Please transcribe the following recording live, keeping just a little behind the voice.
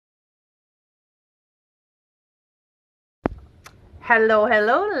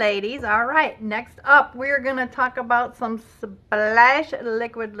Hello ladies. All right, next up we're gonna talk about some Splash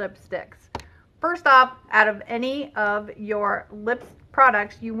liquid lipsticks. First off, out of any of your lip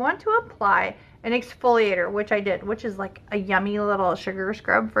products, you want to apply an exfoliator, which I did, which is like a yummy little sugar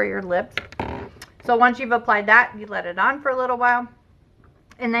scrub for your lips. So once you've applied that, you let it on for a little while,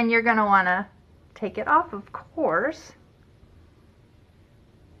 and then you're gonna wanna take it off, of course.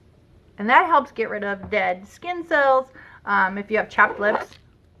 And that helps get rid of dead skin cells. If you have chapped lips,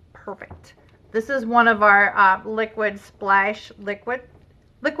 perfect. This is one of our liquid splash liquid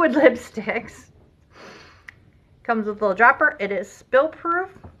lipsticks. Comes with a little dropper. It is spill proof.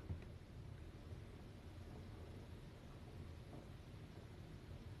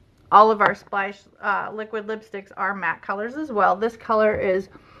 All of our splash liquid lipsticks are matte colors as well. This color is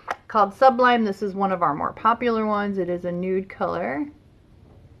called Sublime. This is one of our more popular ones. It is a nude color.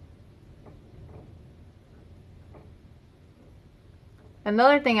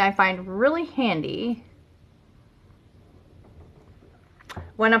 Another thing I find really handy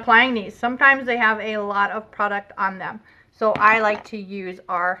when applying these, sometimes they have a lot of product on them. So I like to use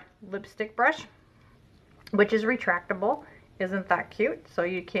our lipstick brush, which is retractable. Isn't that cute? So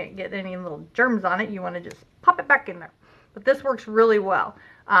you can't get any little germs on it. You want to just pop it back in there. But this works really well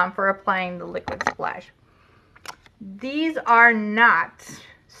for applying the liquid splash. These are not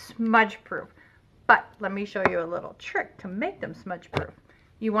smudge proof. But let me show you a little trick to make them smudge proof.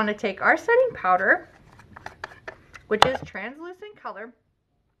 You want to take our setting powder, which is translucent color,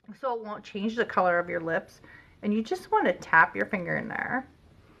 so it won't change the color of your lips. And you just want to tap your finger in there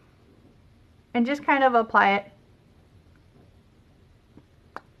and just kind of apply it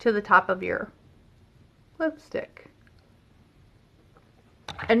to the top of your lipstick.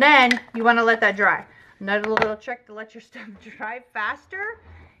 And then you want to let that dry. Another little trick to let your stuff dry faster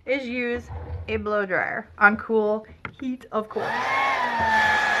is use a blow dryer on cool heat, of course.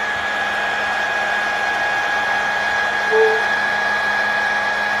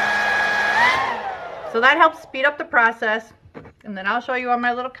 So that helps speed up the process. And then I'll show you on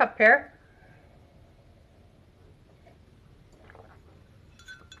my little cup here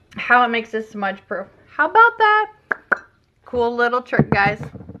how it makes this smudge proof. How about that? Cool little trick, guys.